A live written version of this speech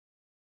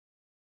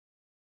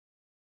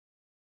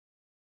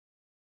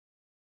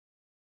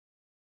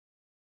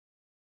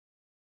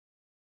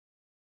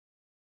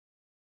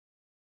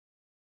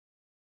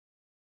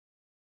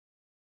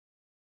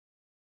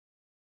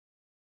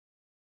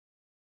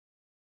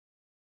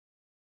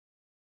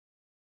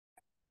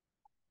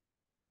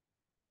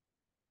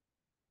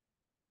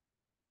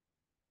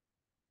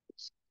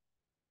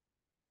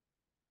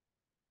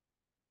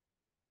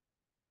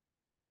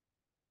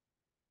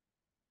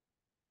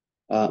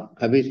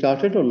Have we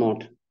started or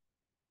not?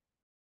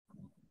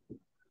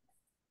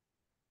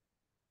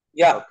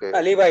 Yeah, Okay.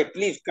 Ali bhai,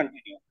 please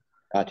continue.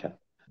 Acha.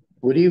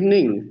 Good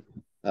evening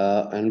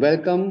and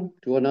welcome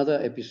to another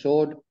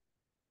episode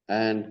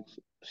and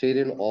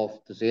serial of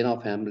the Zena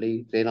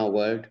family, Zena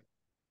World,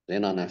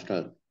 Zena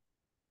National.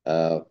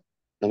 Uh,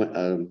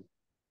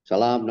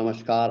 Salam,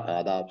 Namaskar,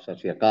 Adab, Sat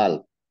Sri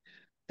Akal.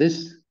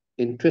 This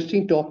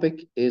interesting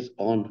topic is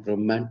on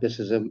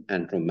romanticism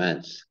and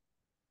romance,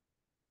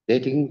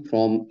 dating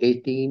from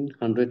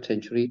 1800th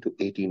century to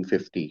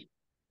 1850.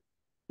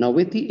 Now,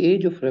 with the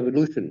age of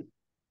revolution,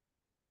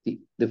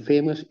 the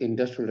famous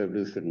industrial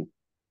revolution,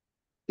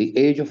 the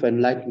age of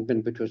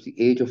enlightenment, which was the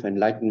age of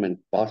enlightenment,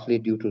 partly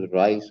due to the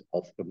rise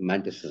of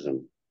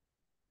romanticism,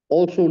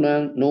 also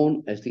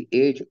known as the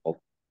age of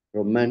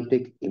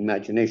romantic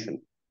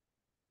imagination.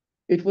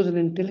 It was an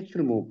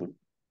intellectual movement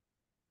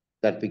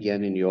that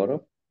began in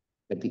Europe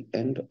at the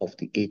end of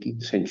the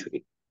 18th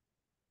century.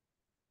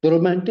 The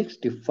Romantics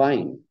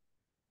define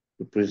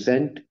to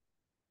present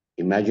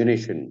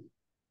imagination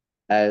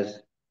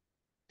as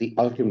the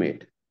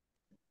ultimate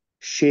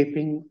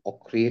shaping of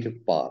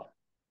creative power,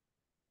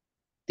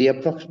 the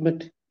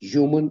approximate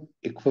human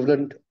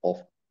equivalent of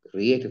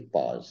creative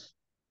powers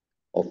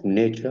of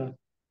nature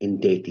in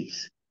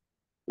deities,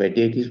 where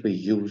deities were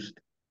used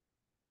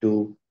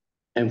to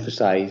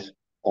emphasize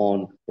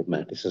on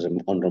romanticism,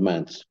 on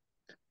romance,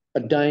 a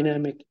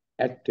dynamic,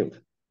 active,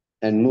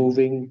 and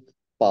moving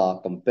power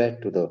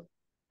compared to the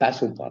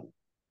passive one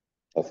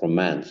of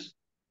romance,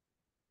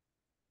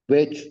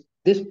 which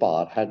this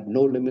power had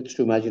no limits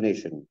to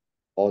imagination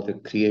or the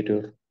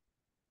creative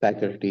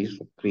faculties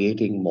of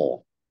creating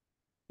more.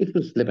 It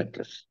was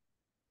limitless.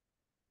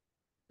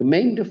 The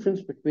main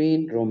difference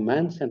between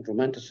romance and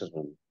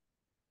romanticism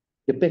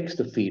depicts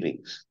the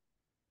feelings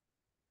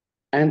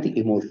and the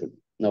emotion.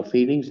 Now,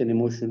 feelings and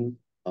emotion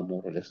are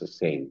more or less the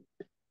same.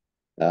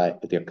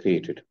 They're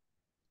created.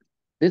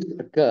 This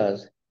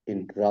occurs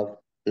in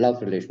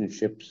love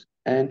relationships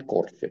and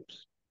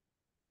courtships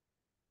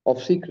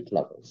of secret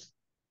lovers,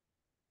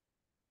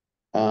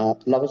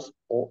 lovers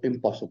or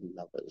impossible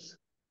lovers.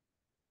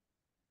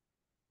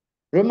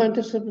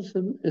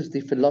 Romanticism is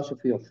the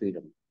philosophy of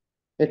freedom.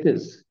 It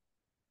is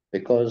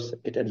because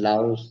it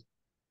allows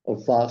a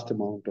vast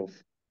amount of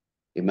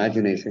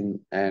imagination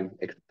and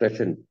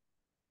expression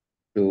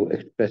to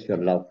express your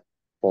love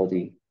for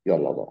your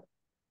lover.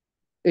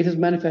 It is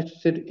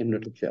manifested in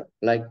literature,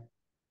 like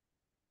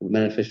the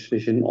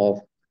manifestation of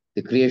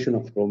the creation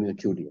of Romeo and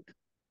Juliet.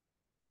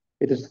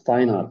 It is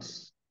fine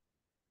arts,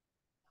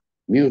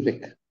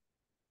 music,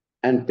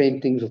 and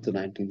paintings of the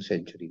 19th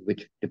century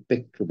which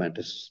depict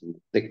romanticism.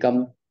 They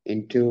come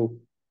into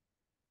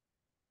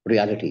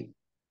reality,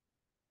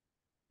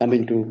 come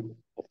into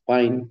a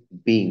fine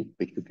being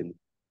which you can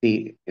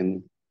see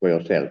in for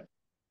yourself.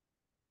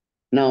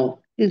 Now,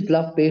 is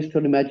love based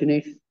on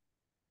imagination?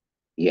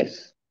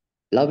 Yes.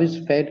 Love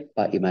is fed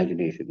by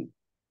imagination,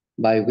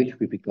 by which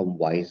we become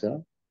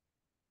wiser,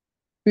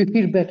 we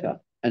feel better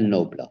and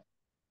nobler,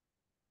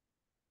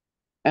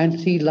 and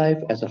see life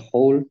as a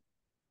whole,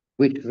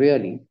 which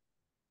really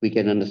we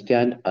can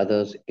understand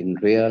others in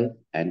real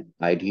and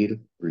ideal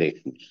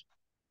relations.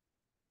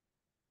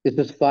 This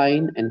is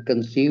fine and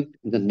conceived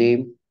in the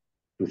name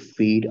to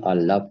feed our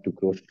love to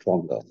grow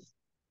stronger.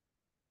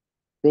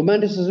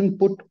 Romanticism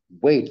put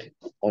weight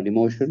on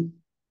emotion.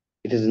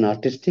 It is an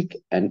artistic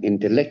and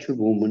intellectual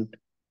movement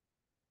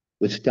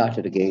which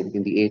started again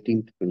in the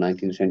 18th to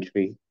 19th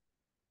century.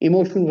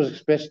 Emotion was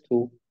expressed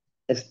through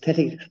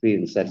aesthetic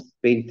experience, that's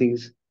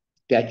paintings,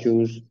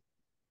 statues,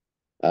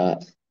 uh,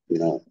 you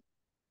know,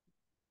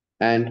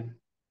 and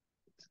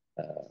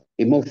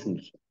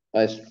emotions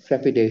as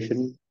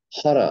trepidation,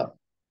 horror,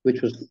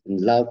 which was in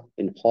love,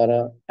 in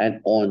horror, and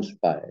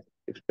awe-inspired,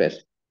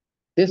 expressed.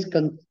 This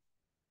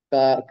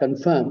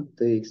confirmed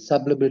the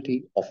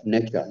sublimity of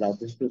nature. Now,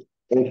 this was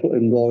also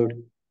involved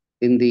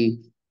in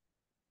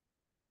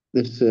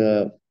this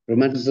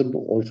romanticism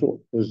also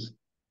was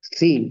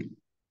seen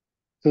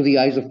through the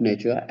eyes of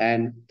nature,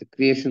 and the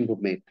creations were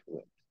made through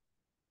it.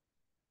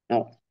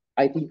 Now,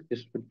 I think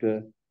this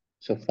would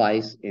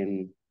suffice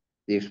in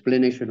the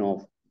explanation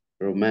of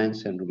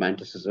romance and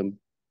romanticism.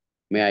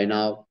 May I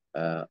now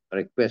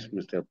request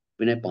Mr.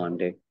 Vinay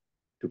Pandey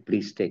to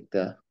please take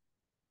the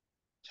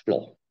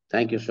floor.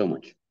 Thank you so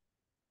much.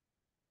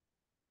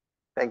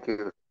 Thank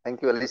you.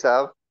 Thank you, Ali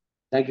Saab.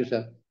 Thank you,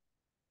 sir.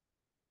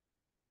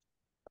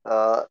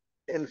 Uh,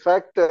 in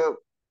fact,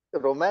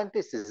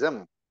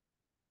 romanticism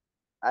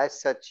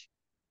as such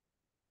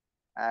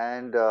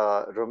and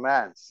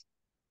romance,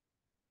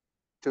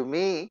 to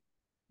me,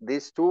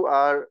 these two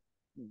are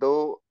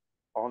though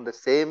on the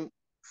same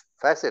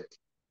facet,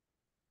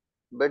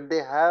 but they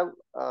have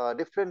a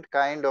different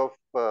kind of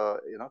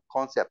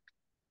concept.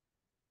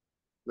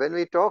 When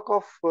we talk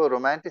of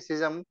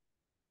romanticism,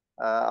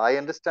 I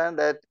understand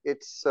that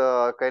it's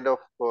a kind of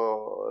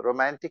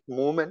romantic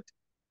movement,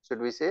 should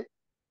we say,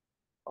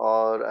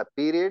 or a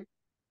period,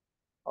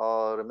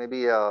 or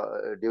maybe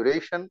a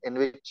duration in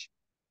which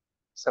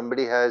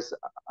somebody has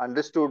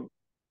understood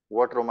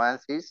what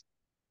romance is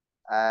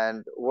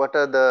and what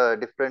are the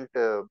different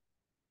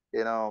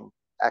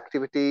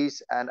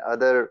activities and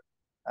other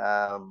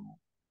um,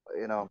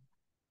 you know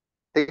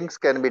things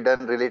can be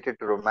done related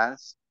to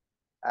romance.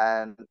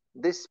 And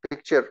this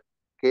picture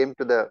came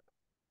to the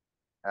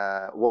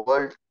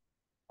world,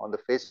 on the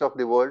face of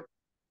the world,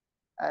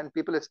 and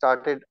people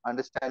started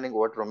understanding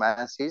what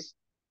romance is.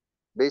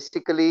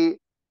 Basically,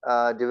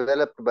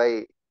 developed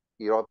by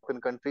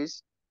European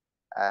countries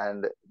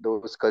and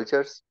those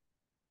cultures.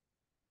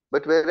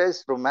 But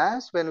whereas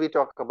romance, when we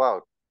talk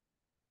about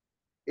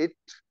it,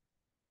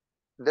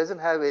 doesn't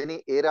have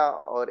any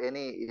era or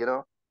any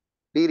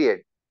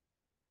period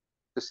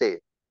to say,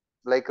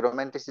 like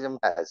romanticism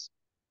has.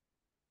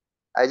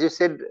 As you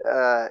said,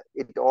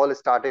 it all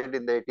started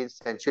in the 18th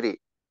century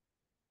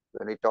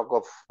when we talk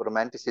of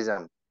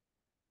romanticism.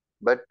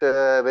 But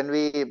when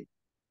we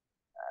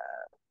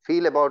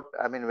feel about,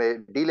 I mean, we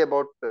deal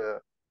about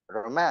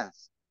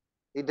romance,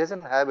 it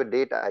doesn't have a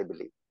date, I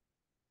believe.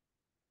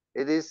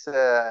 It is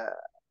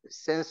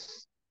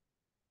since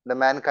the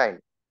mankind,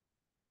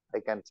 I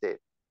can say.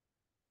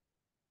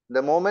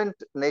 The moment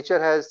nature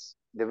has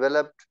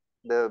developed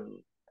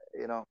the,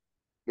 you know,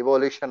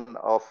 evolution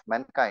of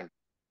mankind,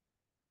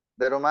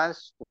 the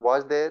romance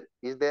was there,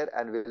 is there,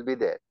 and will be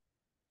there.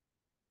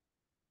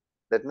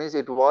 That means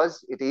it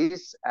was, it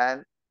is,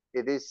 and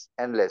it is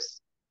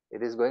endless.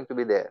 It is going to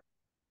be there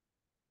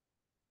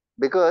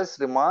because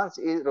romance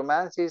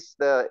is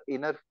the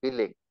inner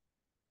feeling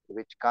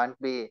which can't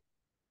be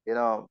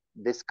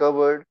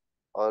discovered,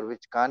 or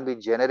which can't be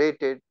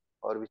generated,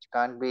 or which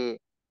can't be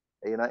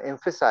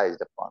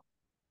emphasized upon.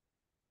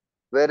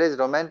 Whereas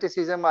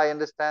romanticism, I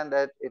understand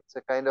that it's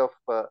a kind of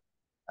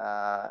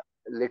uh,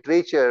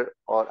 literature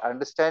or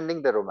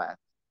understanding the romance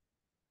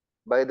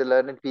by the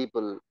learned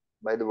people,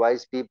 by the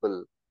wise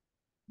people,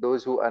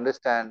 those who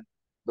understand,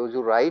 those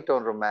who write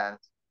on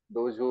romance,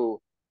 those who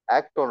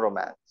act on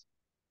romance.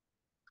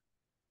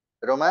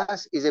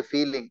 Romance is a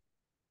feeling,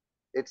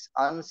 it's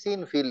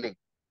unseen feeling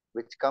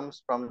which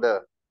comes from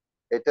the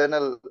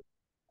eternal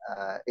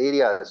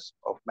areas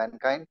of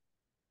mankind,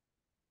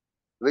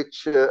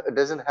 which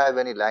doesn't have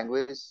any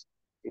language,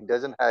 it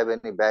doesn't have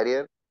any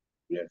barrier,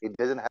 Yeah. it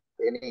doesn't have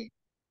any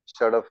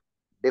sort of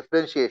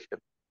differentiation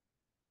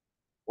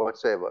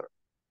whatsoever.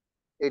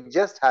 It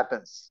just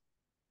happens.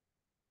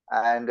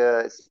 And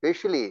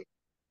especially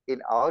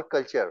in our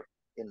culture,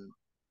 in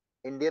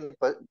Indian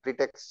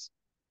pretext,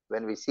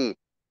 when we see it,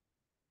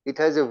 it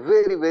has a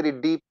very, very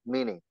deep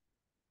meaning,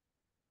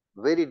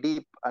 very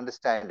deep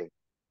understanding.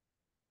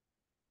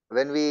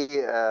 When we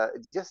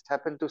just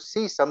happen to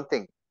see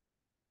something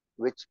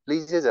which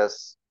pleases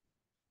us,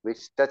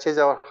 which touches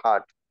our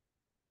heart,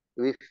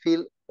 we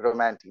feel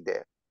romantic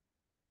there.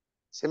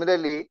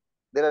 Similarly,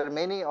 there are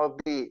many of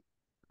the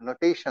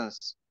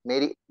notations,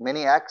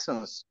 many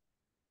actions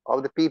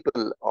of the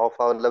people, of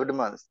our loved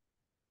ones,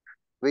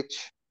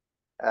 which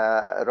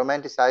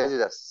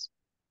romanticizes us.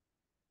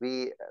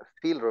 We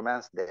feel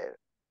romance there.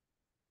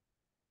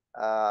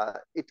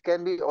 It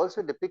can be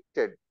also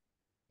depicted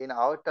in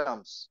our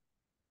terms,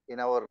 in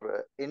our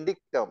Indic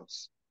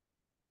terms,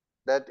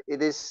 that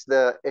it is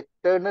the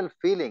eternal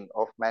feeling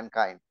of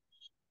mankind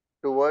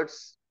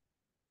towards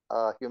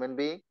a human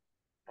being,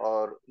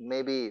 or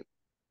maybe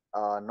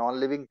a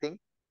non-living thing.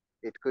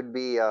 It could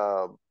be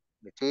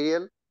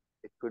material,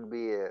 it could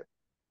be a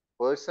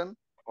person,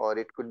 or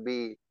it could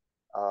be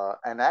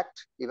an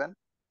act even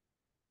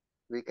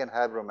we can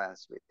have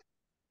romance with.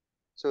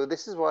 So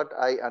this is what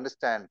I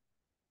understand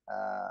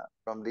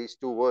from these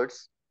two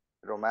words,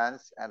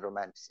 romance and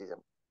romanticism.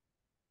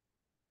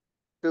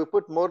 To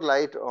put more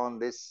light on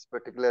this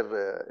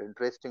particular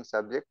interesting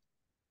subject,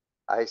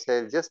 I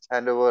shall just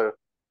hand over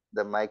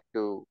the mic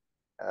to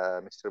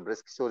Mr.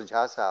 Briskisor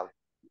Jha Saab,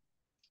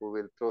 who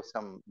will throw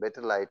some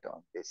better light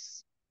on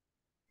this.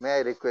 May I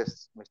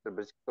request Mr.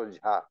 Briskisor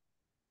Jha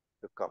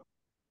to come?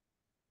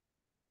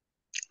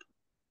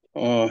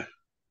 Uh,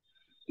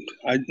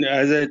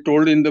 as I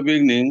told in the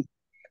beginning,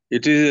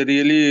 it is a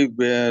really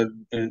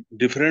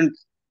different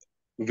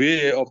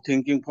way of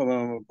thinking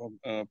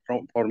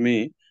for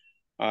me.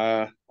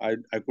 I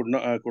could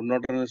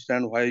not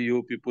understand why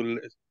you people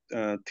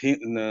think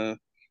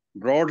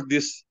brought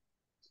this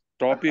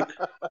topic.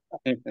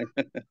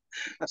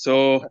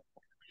 So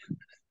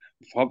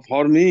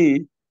for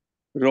me,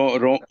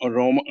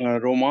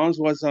 romance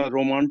was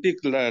romantic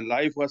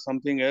life was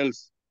something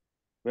else.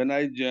 When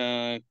I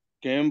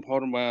came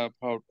from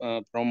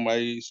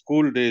my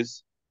school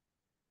days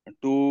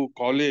to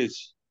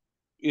college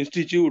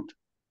institute,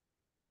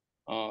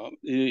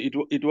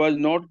 it was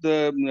not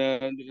the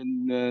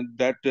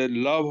that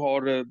love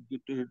or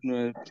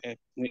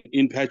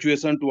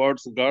infatuation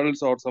towards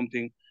girls or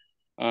something,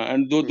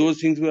 and Yes.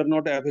 those things were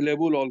not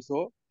available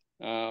also.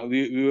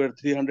 We were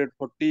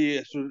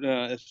 340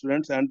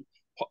 students, and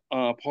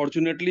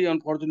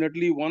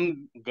unfortunately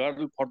one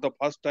girl for the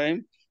first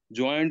time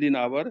joined in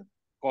our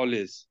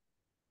college,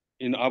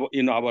 in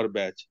our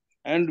batch,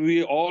 and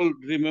we all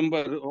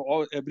remember,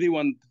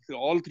 everyone,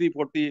 all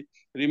 340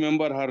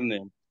 remember her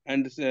name.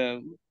 And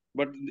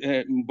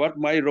but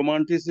my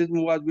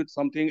romanticism was with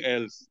something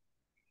else.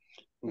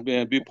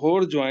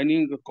 before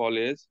joining the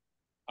college,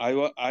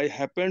 I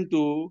happened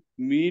to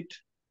meet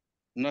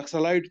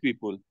Naxalite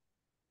people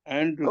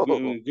and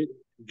Oh,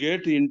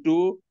 get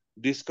into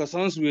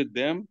discussions with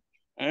them,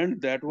 and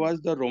that mm, was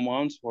the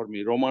romance for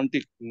me,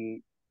 romantic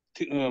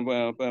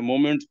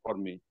moments for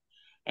me.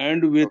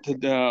 And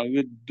okay.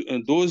 with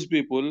those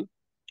people,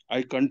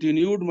 I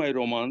continued my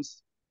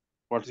romance,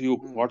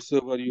 Mm,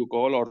 whatsoever you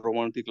call, or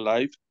romantic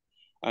life.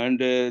 And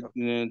okay.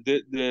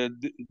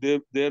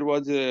 there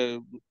was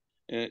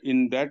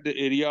in that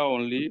area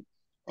only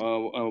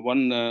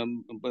one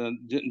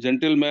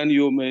gentleman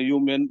you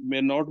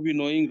may not be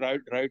knowing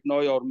right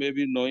now, or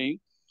maybe knowing.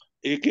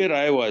 AK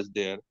Rai was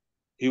there.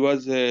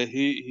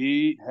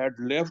 He had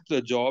left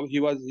the job. He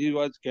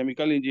was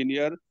chemical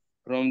engineer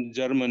from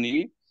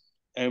Germany,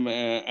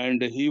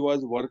 and he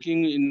was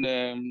working in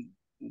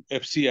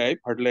FCI,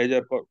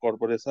 Fertilizer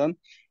Corporation.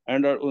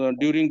 And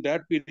during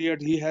that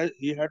period, he had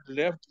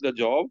left the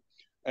job,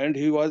 and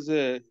he was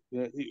with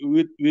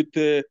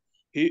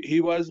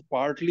he was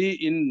partly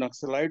in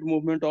Naxalite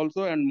movement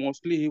also, and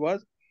mostly he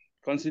was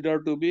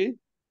considered to be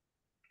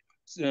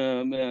he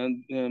was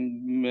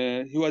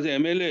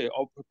MLA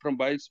from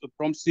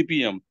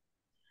CPM.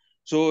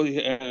 So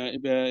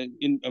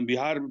in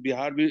Bihar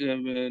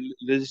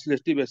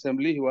Legislative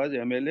Assembly, he was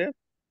MLA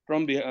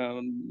from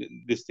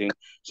this thing.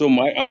 So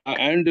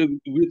and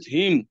with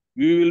him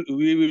we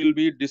will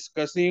be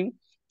discussing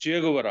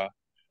Che Guevara,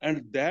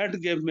 and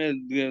that gave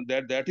me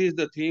that is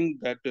the thing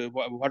that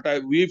what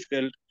we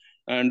felt,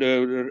 and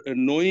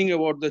knowing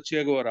about the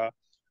Che Guevara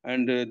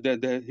and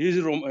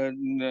his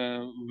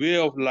way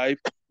of life,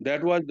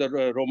 that was the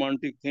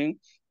romantic thing.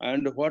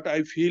 And what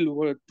I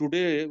feel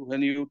today,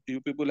 when you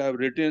people have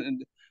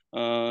written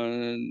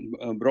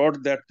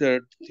brought that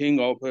thing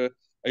of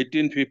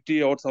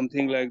 1850 or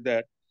something like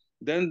that,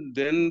 then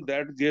Mm,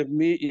 that gave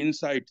me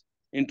insight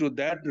into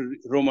that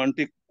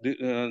romantic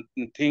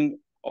thing,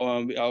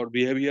 our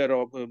behavior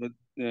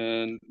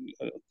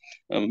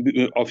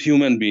of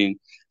human being.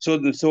 So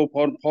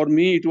for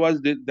me it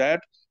was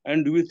that.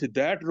 And with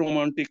that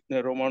romantic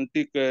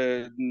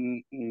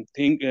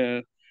thing,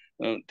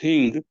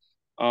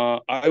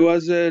 I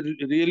was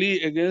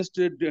really against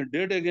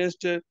dead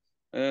against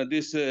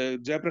this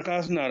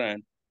Jayaprakash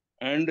Narayan.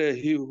 And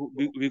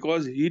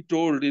because he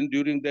told in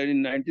during that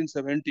in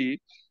 1970,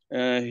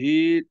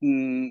 he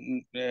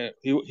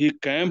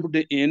camped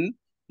in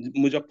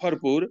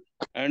Muzaffarpur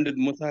and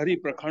Musari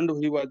Prakhand.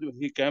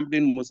 He camped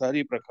in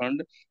Musari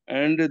Prakhand,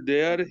 and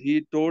there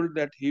he told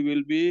that he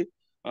will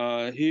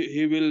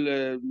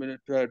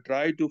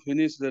try to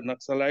finish the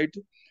Naxalite.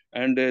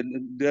 And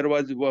there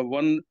was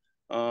one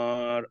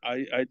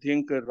I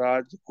think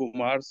Raj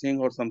Kumar Singh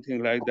or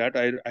something like that.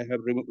 I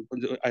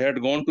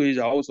had gone to his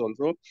house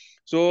also.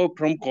 So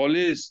from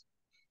college,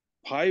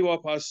 five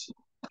of us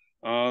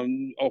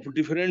of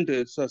different.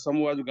 So some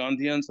was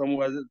Gandhian, some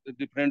was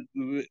different.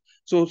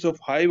 So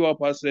five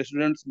of us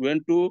students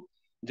went to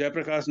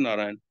Jayaprakash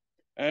Narayan,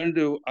 and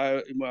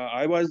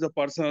I was the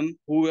person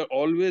who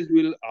always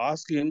will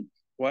ask him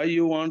why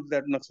you want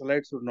that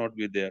Naxalites should not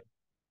be there.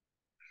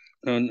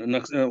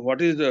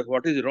 What is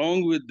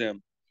wrong with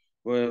them?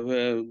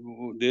 Where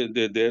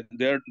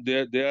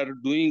they are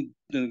doing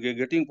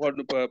getting for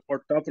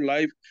tough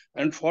life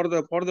and for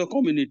the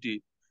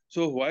community.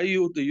 So why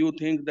you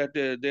think that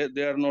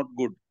they are not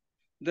good?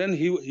 Then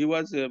he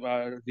was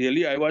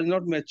really, I was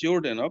not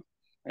matured enough,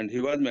 and he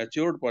was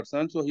matured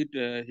person. So he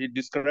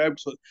described.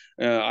 So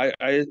I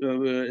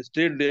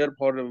stayed there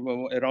for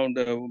around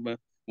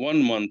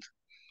 1 month,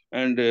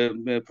 and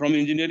from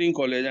engineering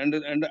college, and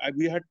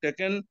we had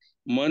taken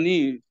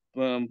money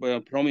from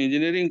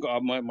engineering.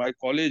 My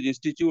college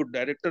institute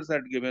directors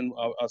had given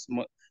us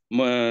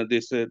uh,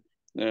 this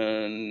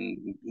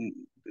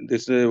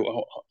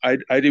I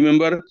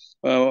remember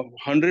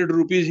 100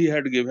 rupees he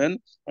had given,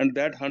 and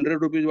that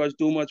 100 rupees was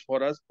too much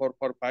for us, for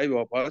five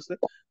of us,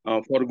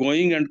 for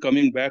going and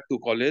coming back to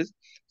college.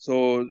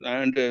 So,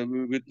 and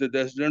with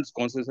the students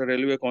concession,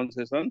 railway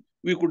concession,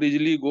 we could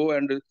easily go.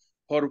 And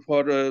for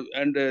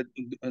and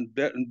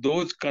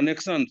those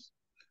connections,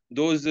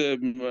 those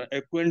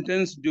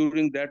acquaintance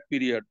during that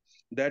period,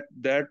 that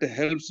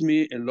helps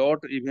me a lot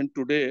even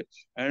today.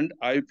 And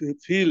I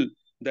feel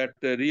that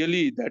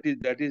really that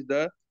is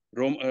the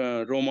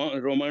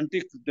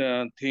romantic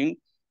thing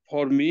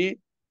for me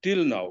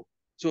till now.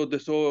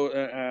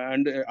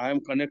 And I am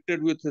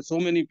connected with so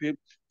many people.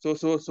 So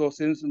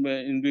since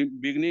in the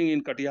beginning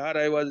in Katihar,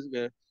 I was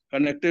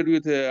connected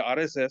with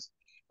RSS.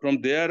 From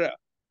there,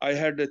 I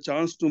had a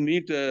chance to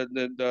meet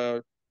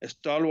the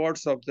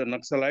stalwarts of the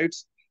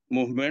Naxalites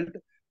movement,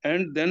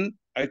 and then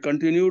I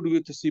continued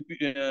with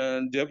CP.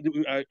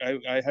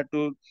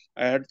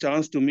 I had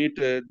chance to meet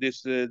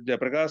this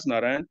Jayaprakash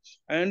Narayan,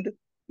 and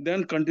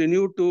then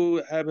continued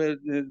to have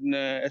an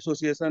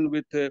association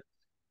with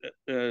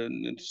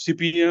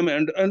CPM,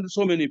 and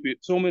so many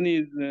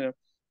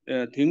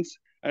things.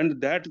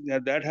 And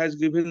that has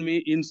given me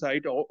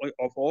insight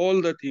of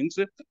all the things,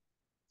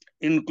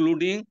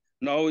 including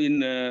now in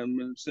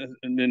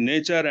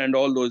nature and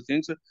all those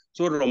things.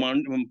 So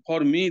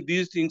for me,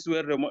 these things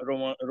were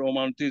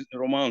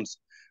romance.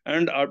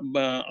 And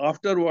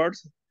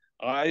afterwards,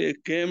 I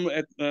came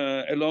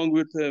along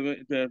with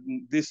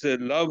this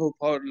love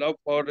for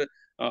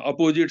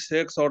opposite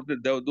sex or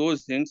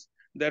those things.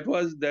 That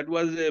was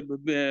a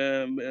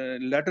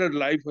latter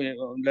life,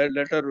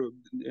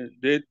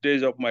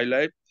 days of my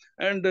life.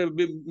 And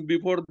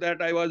before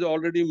that, I was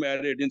already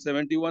married. In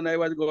 71, I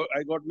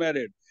got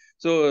married.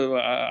 So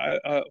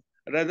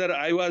rather,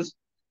 I was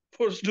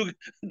forced to.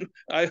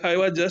 I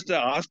was just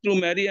asked to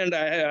marry, and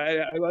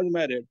I was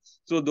married.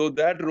 So though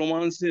that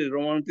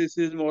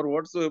romanticism or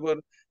whatsoever,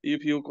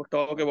 if you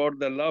talk about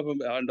the love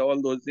and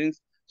all those things,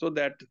 so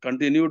that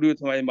continued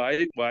with my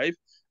wife,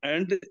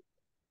 and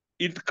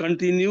it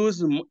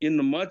continues in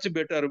a much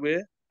better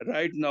way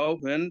right now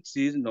when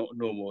she is no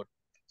more.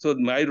 So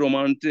my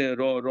romance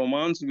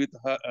with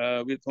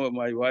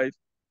my wife,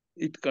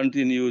 it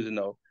continues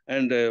now,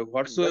 and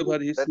whatsoever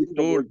That she is the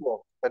told.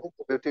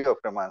 beauty of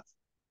romance.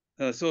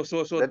 So That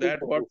is that the beauty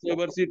of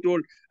whatsoever she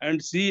told,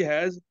 and she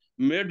has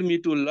made me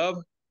to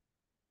love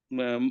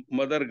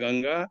Mother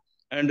Ganga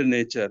and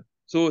nature.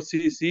 So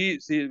she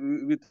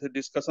with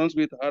discussions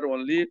with her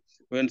only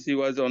when she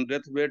was on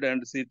deathbed,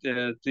 and she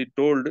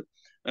told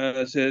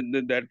said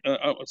that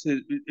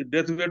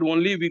deathbed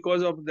only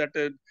because of that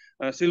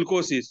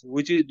silicosis,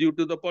 which is due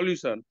to the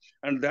pollution,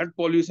 and that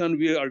pollution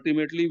we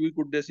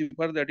could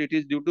decipher that it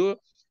is due to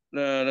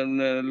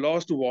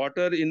lost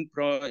water in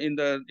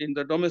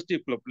the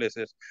domestic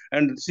places,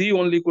 and she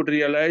only could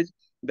realize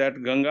that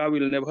Ganga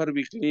will never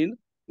be clean.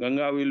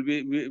 Ganga will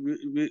be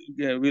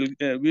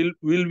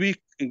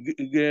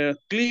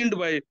cleaned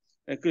by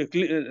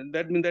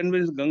that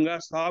means Ganga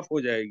साफ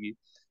हो जाएगी.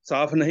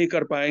 साफ नहीं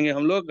कर पाएंगे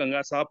हम लोग,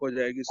 गंगा साफ हो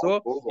जाएगी. आप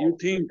So हो you जाएगी, हो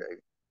think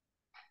जाएगी.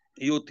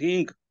 you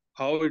think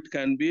how it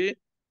can be,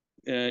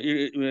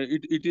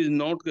 it is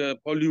not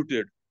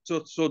polluted.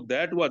 So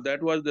that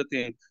was the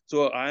thing.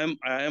 So I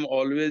am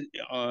always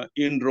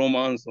in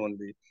romance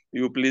only.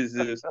 You please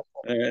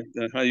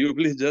you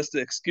please just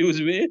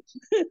excuse me.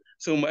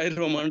 So my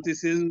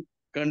romanticism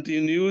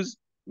continues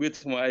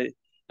with my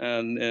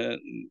not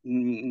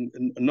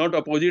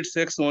opposite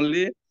sex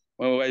only,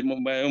 my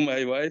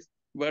wife,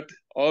 but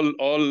all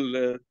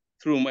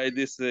through my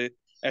this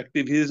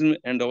activism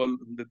and all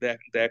the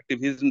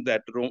activism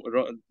that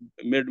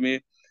made me.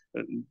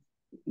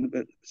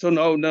 So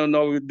now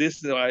with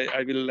this,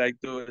 I will like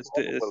to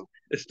Wonderful,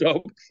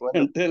 stop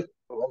and wonderful, tell.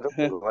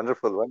 wonderful,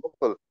 wonderful,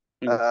 wonderful.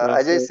 So,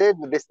 As I so said,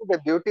 this is the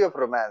beauty of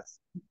romance.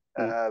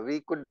 mm, We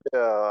could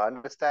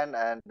understand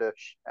and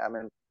I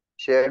mean,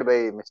 shared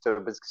by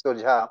Mr. Biskisor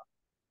Jha,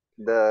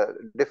 the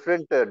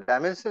different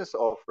dimensions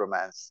of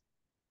romance.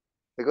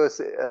 Because,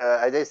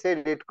 as I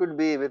said, it could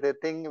be with a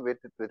thing, with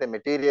a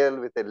material,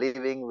 with a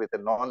living, with a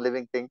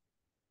non-living thing.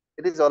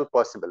 It is all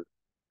possible.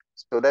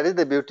 So that is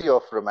the beauty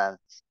of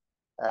romance.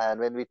 And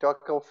when we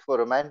talk of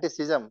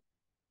romanticism,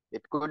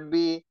 it could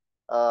be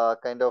a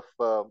kind of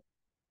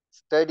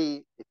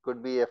study, it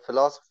could be a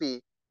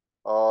philosophy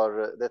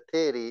or the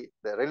theory,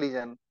 the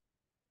religion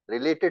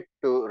related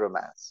to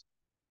romance.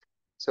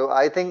 So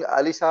I think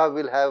Ali Shah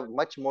will have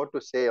much more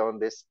to say on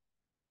this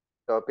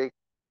topic.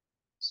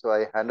 So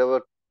I hand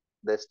over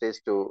the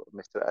stage to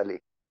Mr. Ali.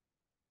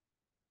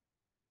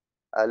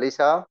 Ali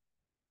Shah,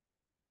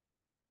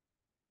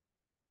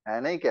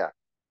 है नहीं क्या?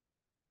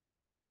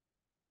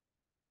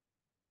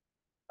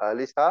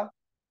 Ali Shah,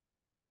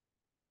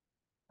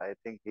 I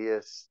think he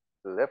has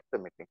left the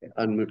meeting.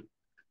 Unmute.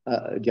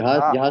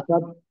 Jahaz, Ah, Jahaz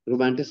Sahab,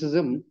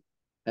 romanticism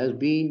has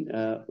been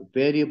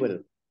variable,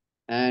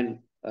 and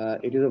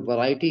it is a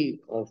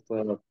variety of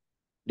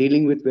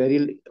dealing with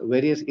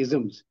various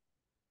isms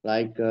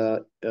like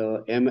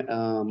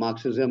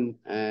Marxism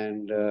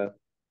and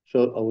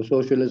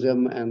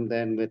socialism, and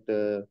then with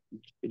the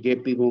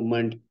JP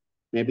movement.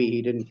 Maybe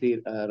he didn't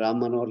see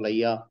Raman or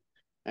Laya,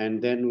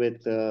 and then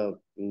with the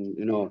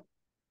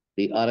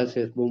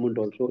RSS movement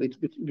also. It's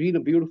been a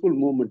beautiful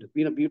movement. It's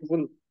been a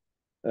beautiful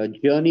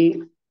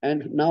journey,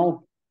 and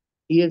now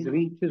he has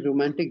reached his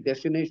romantic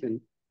destination,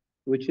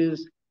 which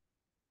is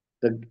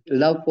the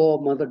love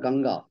for Mother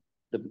Ganga,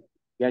 the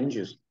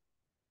Ganges,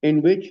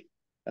 in which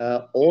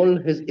all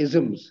his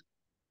isms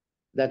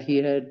that he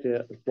had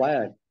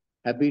acquired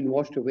have been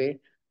washed away,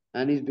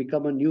 and he's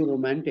become a new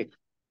romantic.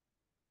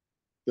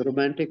 His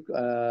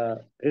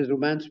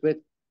romance with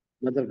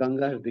Mother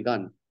Ganga has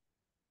begun.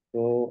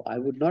 So I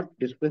would not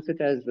dismiss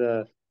it as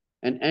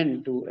an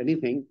end to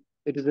anything.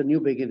 It is a new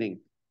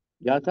beginning.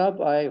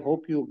 Jasab, I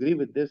hope you agree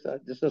with this.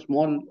 Just a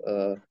small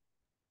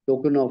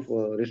token of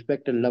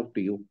respect and love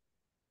to you.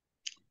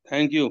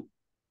 thank you.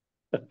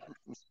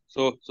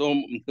 So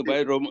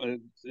by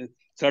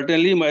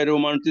certainly my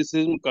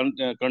romanticism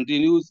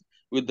continues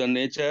with the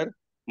nature,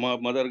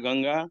 Mother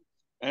Ganga,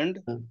 and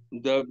Uh,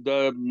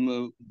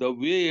 the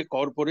way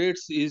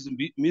corporates is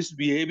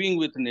misbehaving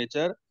with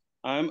nature.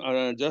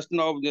 I'm just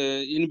now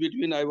in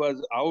between. I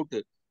was out.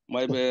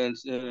 My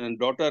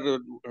daughter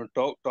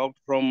talked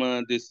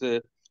from this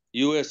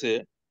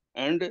USA,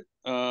 and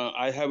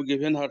I have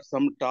given her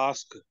some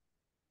task.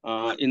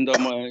 in the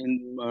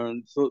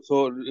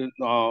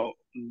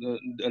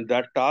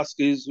that task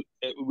is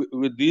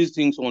with these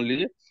things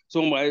only.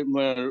 So my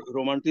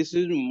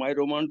romanticism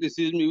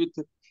with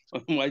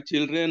my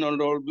children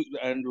and all,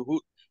 and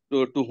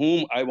to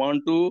whom I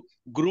want to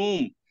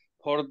groom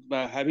for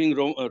having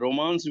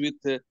romance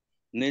with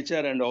nature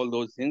and all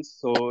those things.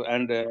 So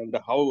and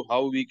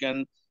how we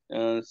can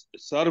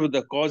serve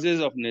the causes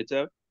of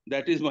nature.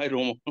 That is my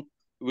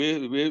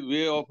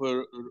way of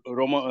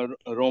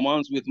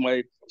romance with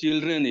my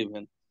children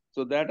even.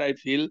 So that I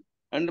feel,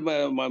 and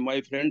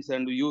my friends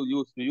and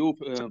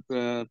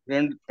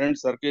friend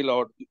circle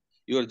or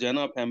your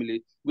Jana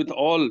family, with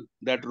all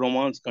that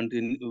romance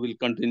will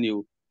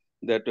continue.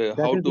 That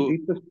That how is the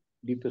to.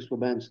 deepest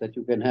romance that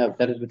you can have.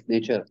 That is with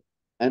nature.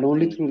 And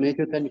only Mm, through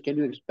nature can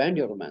you expand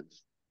your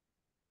romance.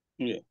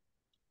 yeah.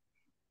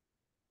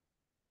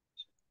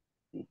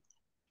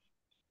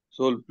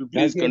 So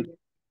please Raji, continue.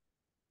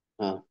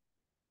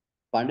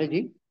 Pandey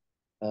ji,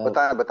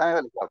 बताएं बताएं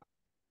वाले साहब।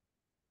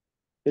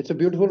 it's a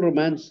beautiful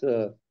romance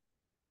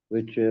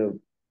which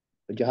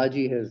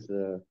Jahaji has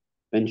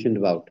mentioned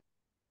about.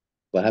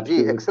 Perhaps ji,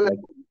 you would like.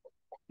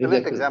 Is excellent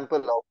excellent. example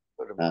of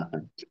Uh, romance. uh.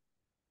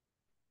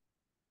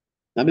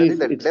 I mean, That is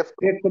the it's depth of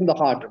straight from the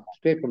heart. romance.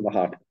 Straight from the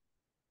heart.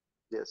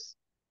 Yes.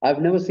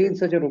 I've never seen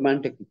such a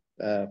romantic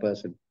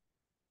person.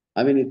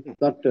 I mean,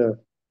 it's not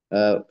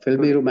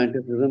filmy Truly.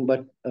 romanticism,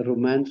 but a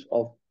romance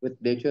of with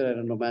nature and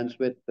a romance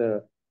with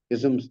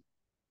isms.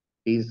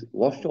 He's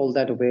washed all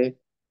that away.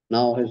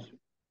 Now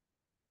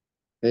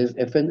his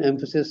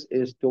emphasis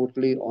is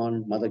totally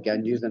on Mother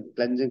Ganges and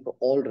cleansing for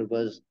all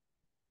rivers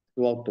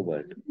throughout the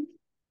world.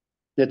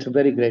 That's a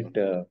very great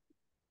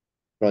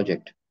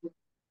project.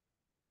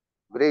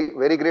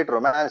 Very great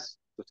romance,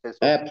 to say so.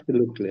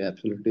 Absolutely,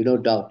 absolutely, no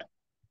doubt.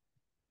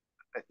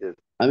 Yes.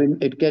 I mean,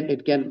 it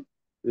can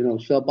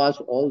surpass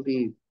all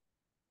the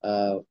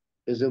uh,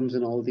 isms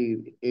and all the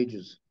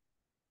ages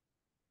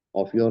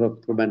of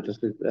Europe,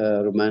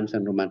 romance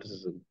and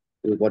romanticism,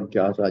 is what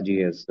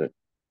Jahaji has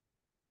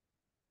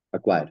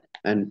acquired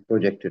and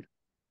projected.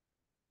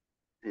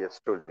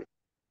 Yes, truly.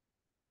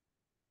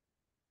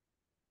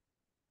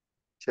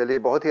 चलिए,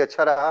 बहुत ही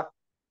अच्छा रहा,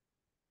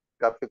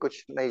 काफी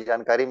कुछ नई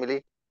जानकारी मिली,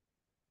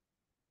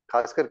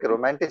 खास करके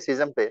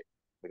रोमांटिसिज्म पे,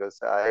 because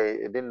I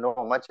didn't know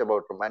much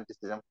about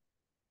romanticism.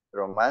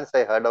 Romance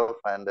I heard of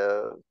and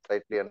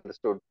slightly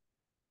understood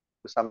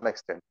to some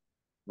extent,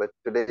 but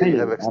today नहीं you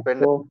नहीं have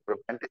expanded आपको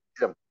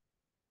romanticism.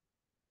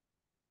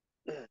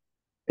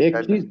 It एक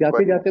had चीज quite.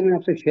 जाते जाते मैं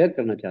आपसे शेयर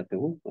करना चाहता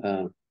हूँ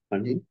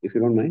पंडित, if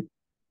you don't mind.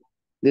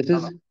 This No,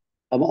 is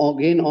no.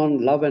 again on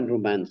love and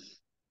romance.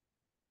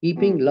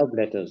 Keeping Hmm. love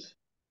letters.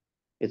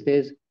 It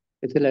says,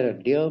 it's a letter.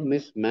 Dear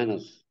Miss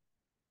Manners,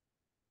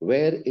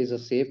 where is a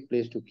safe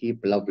place to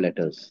keep love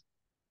letters?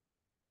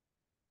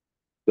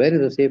 Where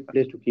is a safe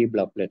place to keep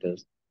love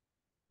letters?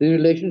 The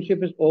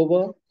relationship is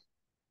over,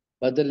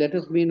 but the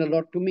letters mean a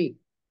lot to me.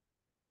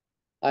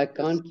 I Yes.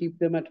 can't keep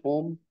them at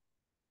home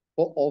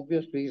for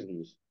obvious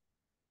reasons,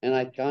 and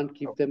I can't Oh,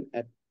 keep them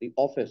at the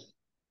office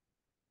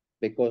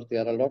because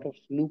there are a lot of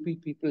snoopy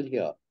people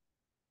here.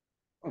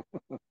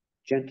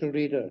 Gentle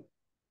reader,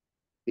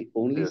 the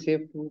only yes.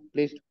 safe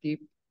place to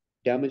keep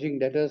damaging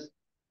letters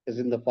is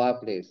in the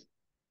fireplace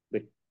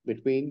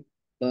between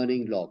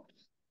burning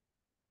logs.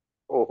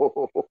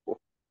 Oh,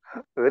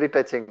 very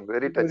touching,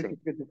 very चुपके touching.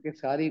 Chupke Chupke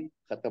सारी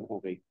खत्म हो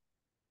गई.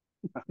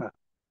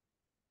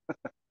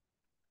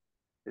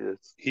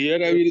 Yes. Here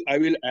I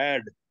will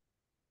add.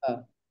 Uh,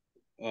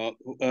 Uh,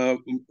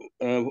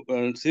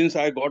 uh, since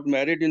I got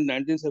married in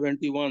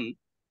 1971,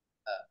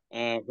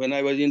 when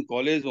I was in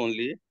college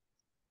only,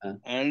 uh,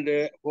 and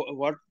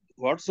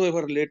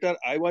whatsoever later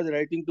I was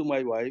writing to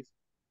my wife,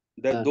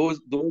 that uh,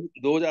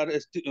 those are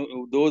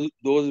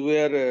those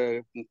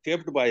were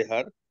kept by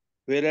her,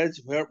 whereas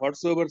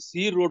whatsoever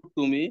she wrote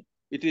to me,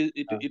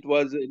 uh, it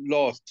was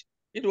lost.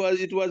 It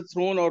was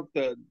thrown out.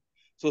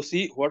 So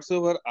see,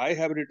 whatsoever I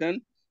have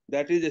written,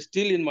 that is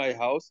still in my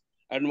house,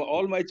 and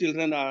all my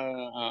children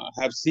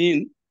have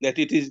seen that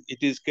it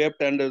is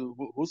kept, and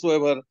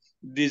whosoever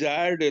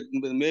desired it,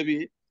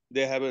 maybe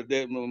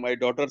my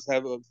daughters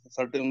have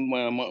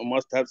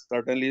must have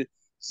certainly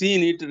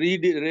seen it,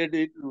 read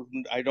it.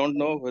 I don't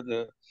know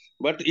whether,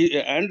 but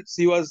and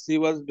she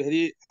was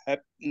very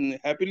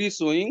happily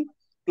showing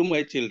to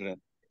my children.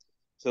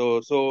 So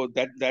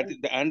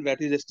that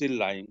is still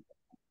lying.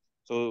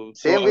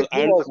 Same with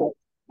me And also.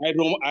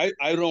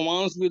 I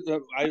romance with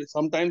I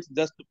sometimes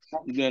just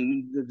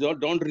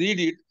don't read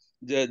it,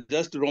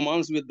 just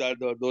romance with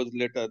those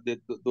letters,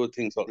 those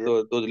things, Yes.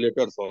 those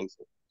letters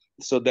also.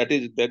 So that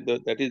is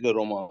the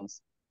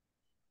romance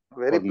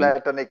Very for me.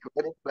 platonic,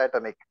 very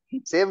platonic.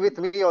 Same with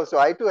me also.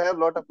 I too have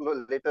lot of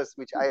letters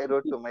which I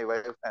wrote to my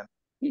wife, and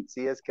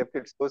she has kept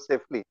it so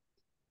safely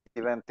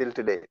even till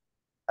today.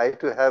 I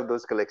too have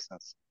those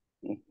collections.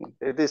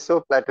 It is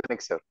so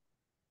platonic, sir.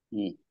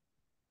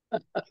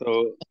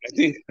 So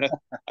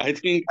I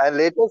think And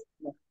latest,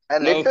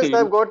 and now latest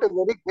have got a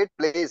very great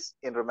place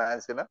in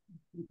romance.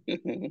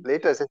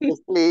 Latest,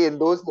 especially in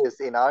those days,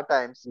 in our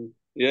times.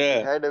 He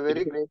Yeah. had a It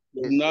very is great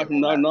place now in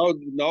now Oman. now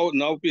now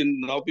now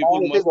now Now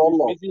people it is must be all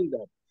lost. missing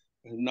that.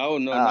 Now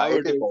no It is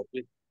nowadays lost.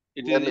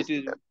 We are it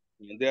missing is that.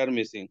 they are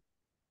missing.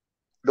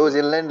 Those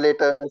inland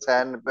letters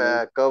and Yeah.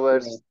 Yeah.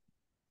 covers,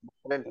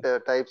 different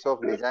types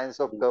of designs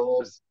of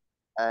covers,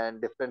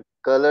 and different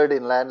colored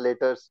inland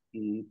letters.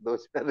 Mm,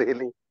 Those are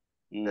really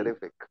mm.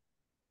 terrific,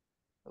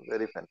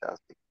 very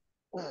fantastic.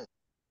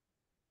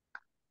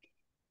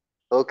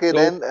 Okay, So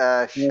then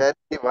yeah, shall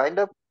we wind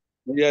up?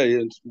 yeah,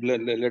 yes.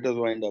 Let us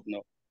wind up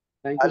now.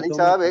 Thank you Ali so much,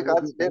 साहब Sanjay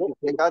ji. Thank you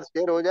so एक much. आध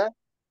शेर हो जाए.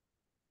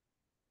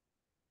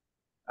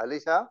 अली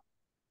साहब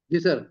जी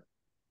sir.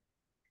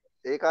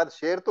 एक आध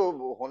शेर तो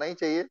होना ही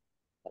चाहिए.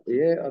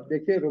 ये अब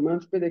देखिए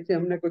रोमांस पे देखिए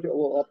हमने कुछ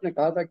वो आपने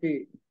कहा था कि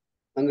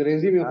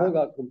अंग्रेजी में हाँ,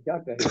 होगा तो हम क्या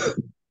कहें.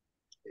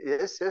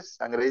 यस यस,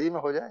 अंग्रेजी में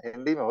हो जाए,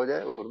 हिंदी में हो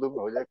जाए, उर्दू में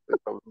हो जाए, कोई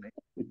प्रॉब्लम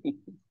नहीं.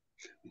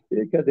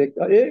 एक है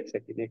देखता एक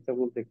सेकंड एक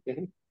सेकंड देखते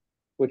हैं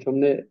कुछ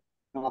हमने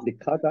हाँ।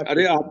 लिखा था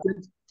अरे कुछ. आपके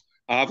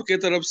आपके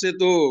तरफ से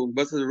तो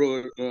बस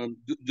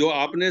जो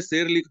आपने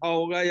शेर लिखा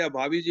होगा या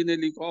भाभी जी ने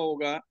लिखा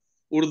होगा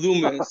उर्दू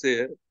में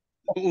शेर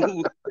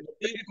वो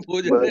ठीक हो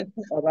बस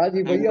जाए। और आज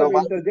ही भैया भी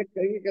रोमांस, इंटरजेक्ट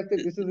करेंगे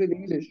कहते this is in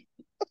English.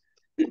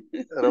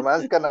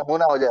 Romance का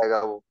नमूना हो जाएगा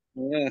वो.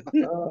 भैया से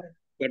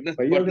पटना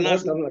बहुत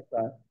से डर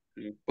लगता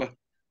है. प-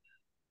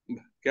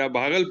 क्या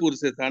भागलपुर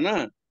से था ना।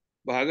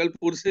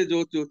 भागलपुर से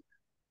जो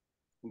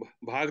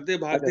भागते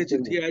अच्छा भागते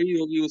चिट्ठी सुनिए. आई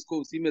होगी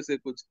उसको उसी में से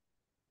कुछ।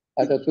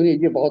 अच्छा सुनिए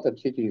ये बहुत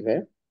अच्छी चीज है.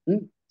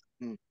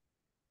 हम्म,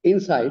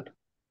 insight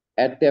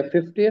at their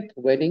 50th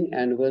wedding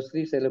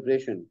anniversary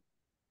celebration,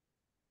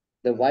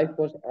 the hmm, wife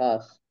was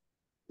asked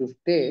to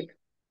state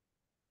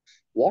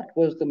what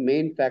was the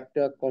main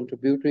factor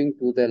contributing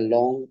to their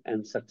long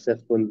and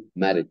successful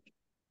marriage.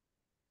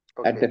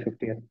 At okay. the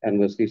 50th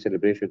anniversary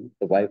celebration,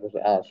 the wife was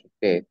asked,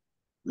 okay,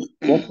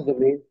 what was the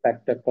main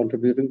factor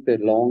contributing to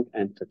their long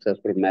and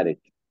successful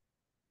marriage?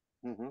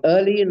 Hmm.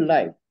 Early in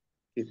life,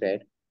 she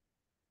said,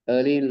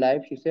 early in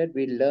life, she said,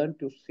 we learned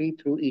to see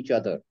through each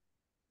other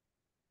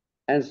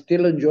and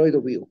still enjoy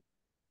the view.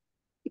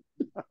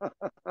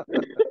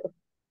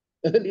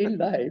 Early in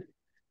life,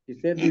 she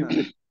said, we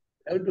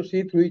learned to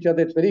see through each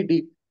other. It's very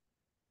deep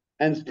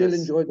and still yes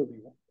enjoy the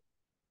view.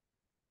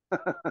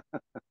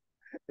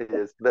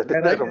 Yes, that is the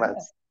गहराई है ना.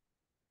 Romance.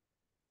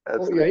 तो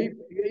absolutely.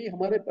 यही यही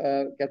हमारे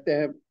कहते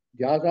हैं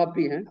जहाज आप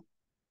भी हैं.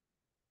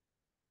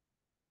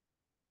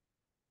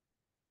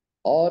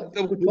 और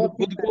मतलब कुछ और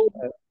चीज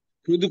मैं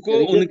खुद को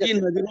रिलेट कर उनकी सकता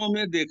हूँ. नजरों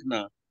में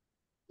देखना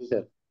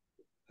सर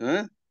है।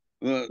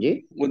 ये.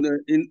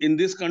 In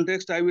this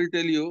context I will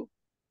tell you,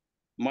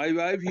 my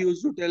wife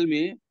used to tell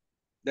me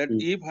that hmm,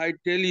 if I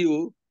tell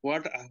you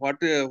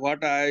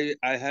what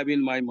I have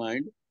in my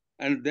mind,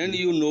 and then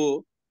hmm, you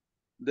know,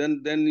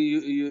 then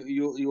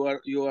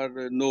you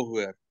are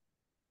nowhere.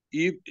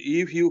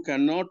 If you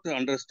cannot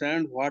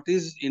understand what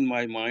is in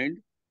my mind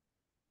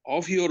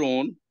of your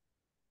own,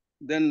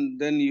 then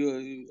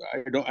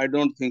I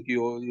don't think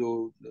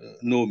you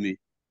know me.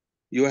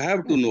 You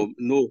have to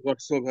know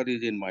whatsoever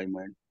is in my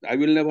mind. I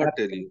will never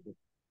tell you.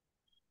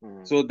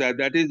 absolutely. So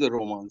that is the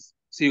romance.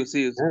 See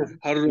हाँ,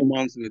 her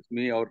romance with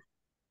me, or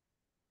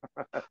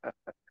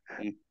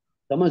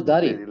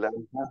समझदारी. Very like.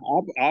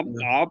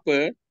 आप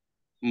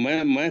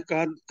मैं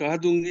कह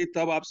दूंगी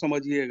तब आप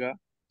समझिएगा,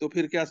 तो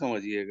फिर क्या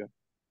समझिएगा।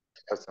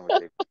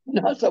 समझिए.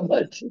 ना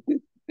समझ.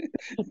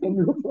 हम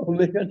लोग को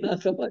हमेशा ना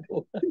समझ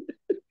होता है.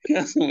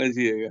 क्या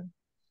समझिएगा,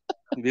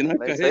 बिना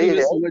नहीं, कहे सही हुए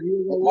है.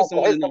 समझिएगा, वो बिना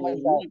कहे समझना होगा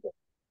समझना ना। है, वो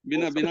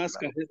बिना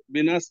समझना.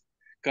 बिना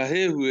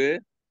कहे हुए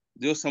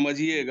जो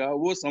समझिएगा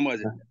वो समझ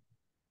है।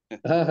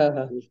 हाँ हाँ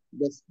हाँ. बस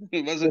बस। ये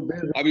अब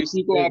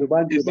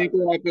बेजुबान की इसी बात. को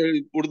आप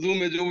उर्दू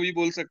में जो भी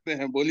बोल सकते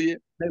हैं बोलिए।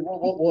 नहीं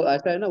वो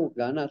ऐसा है ना वो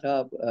गाना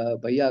था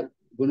भैया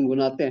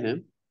गुनगुनाते हैं.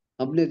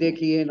 हमने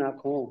देखी है इन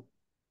आंखों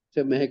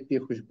से महकती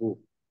खुशबू.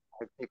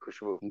 इतनी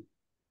खुशबू.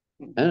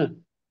 है ना.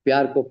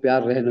 प्यार को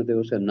प्यार रहने दो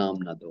उसे नाम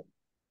ना दो.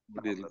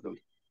 नाम ना दो.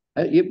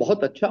 बिल्कुल। ये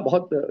बहुत अच्छा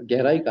बहुत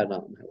गहराई का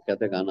नाम है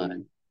कहते गाना है.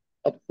 हम्म।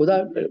 अब खुदा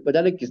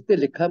बजाने किसने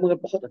लिखा है मगर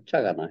बहुत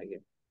अच्छा गाना है ये.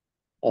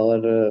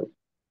 और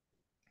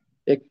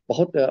एक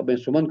बहुत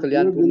सुमन ये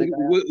कल्याणपुर ने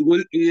गाया.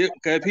 ये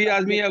कैफी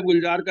आदमी या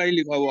गुलजार का ही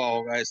लिखा हुआ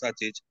होगा ऐसा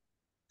चीज।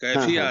 हाँ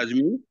कैफी हाँ.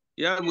 आदमी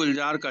या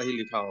गुलजार का ही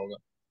लिखा होगा।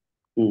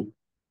 हम्म.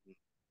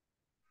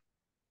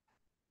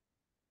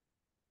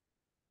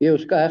 ये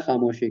उसका है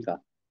खामोशी का.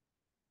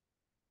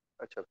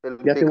 अच्छा, फिल्म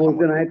की जैसे वो उस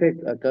दिन खामोशी. आए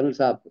थे कर्नल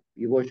साहब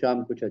ये वो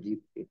शाम कुछ अजीब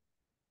थी.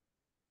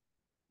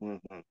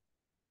 हम्म.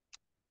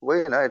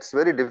 वही ना, it's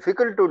very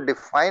difficult to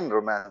define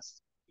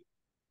romance.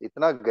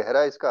 इतना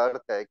गहरा इसका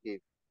अर्थ है कि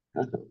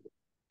हाँ हाँ.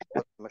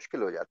 बहुत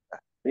मुश्किल हो जाता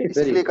है. नहीं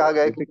वेरी इसीलिए कहा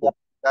गया है कि डिफिकल्ट.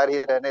 प्यार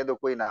ही रहने दो,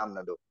 कोई नाम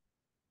ना दो.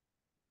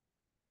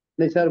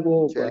 नहीं सर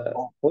वो चलिए.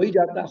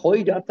 हो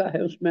ही जाता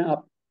है उसमें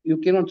आप you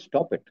can not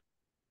stop it.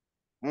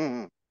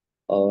 हम्म.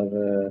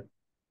 और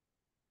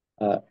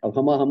अब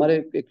हम हमारे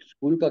एक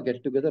स्कूल का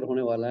गेट टुगेदर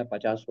होने वाला है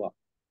 50वां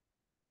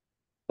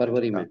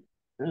फरवरी में.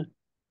 अच्छा. हाँ.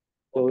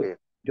 तो ओके.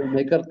 जो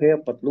मेकर थे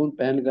अब पतलून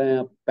पहन गए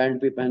हैं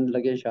पैंट भी पहन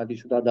लगे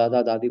शादीशुदा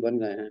दादा दादी बन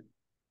गए हैं.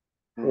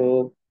 हम्म.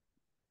 तो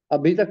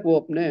अभी तक वो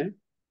अपने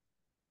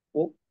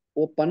वो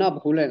वो पना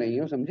भूले नहीं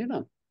हो, समझे ना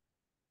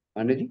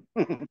पांडे जी।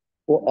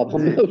 वो अब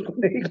मैं जी। उसको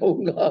नहीं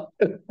कहूंगा।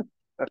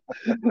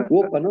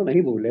 वो पना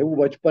नहीं भूले, वो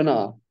बचपना।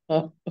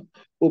 हाँ,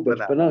 वो बना,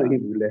 बचपना हाँ। नहीं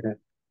भूले हैं।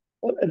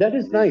 और दैट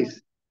इज जी,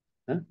 नाइस।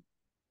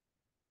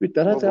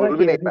 तरह वो तरह भूल भी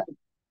के नहीं ऐसे। पाए।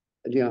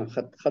 जी हाँ,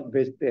 खत खत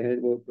भेजते हैं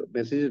वो,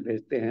 मैसेजेस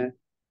भेजते हैं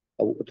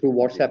through ji.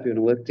 WhatsApp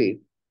university.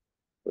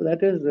 So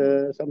that is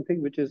hmm. something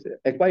which is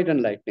quite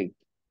enlightening.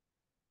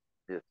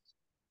 Yes.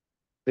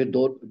 फिर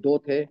दो दो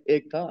थे,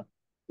 एक था,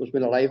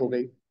 उसमें लड़ाई हो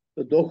गई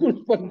तो दो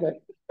ग्रुप बन गए।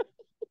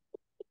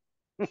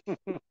 तो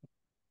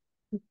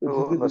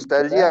तो जिसने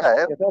नॉस्टैल्जिया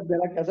है। कैसा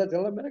मेरा कैसा चल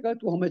रहा, मैंने कहा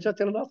तू हमेशा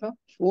चल रहा था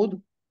smooth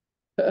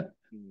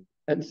hmm.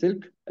 And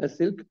silk and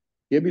silk,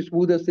 ये भी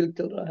स्मूथ एंड सिल्क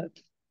चल रहा है।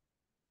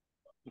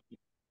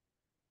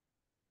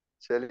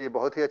 चलिए,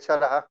 बहुत ही अच्छा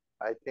रहा।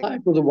 आई थिंक हाँ,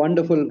 it was a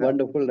wonderful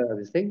wonderful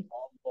this thing.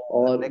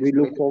 और we next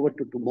look meet. Forward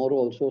to tomorrow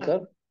also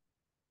sir.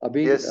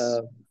 अभी यस।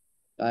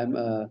 आई एम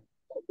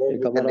एक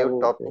विद हमारा न्यू वो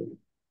टॉपिक,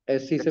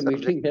 एससी से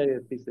सब्जेक्ट। मीटिंग है,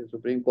 एससी से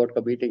सुप्रीम कोर्ट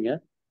का मीटिंग है,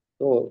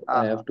 तो हाँ,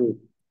 आई हैव हाँ। To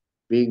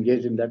be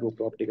engage in that, वो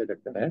प्रॉपर्टी का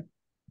चक्कर है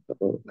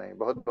तो। नहीं,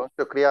 बहुत बहुत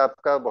शुक्रिया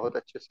आपका, बहुत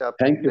अच्छे से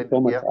आपने thank you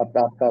explain so much, किया।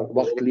 आपका आपका तो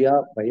वक्त एक, लिया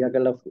भैया का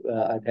लफ,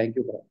 आई थैंक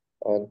यू।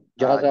 और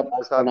जहाँ हाँ, से आप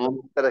जहाँ साहब ने प्रणाम।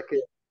 जिस तरह के,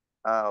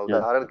 हाँ, या,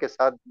 उदाहरण के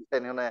साथ जिसे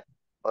इन्होंने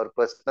और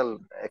पर्सनल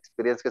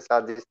एक्सपीरियंस के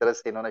साथ जिस तरह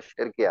से इन्होंने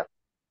शेयर किया,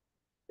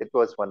 इट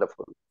वाज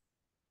वंडरफुल।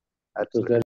 तो एब्सोल्युटली।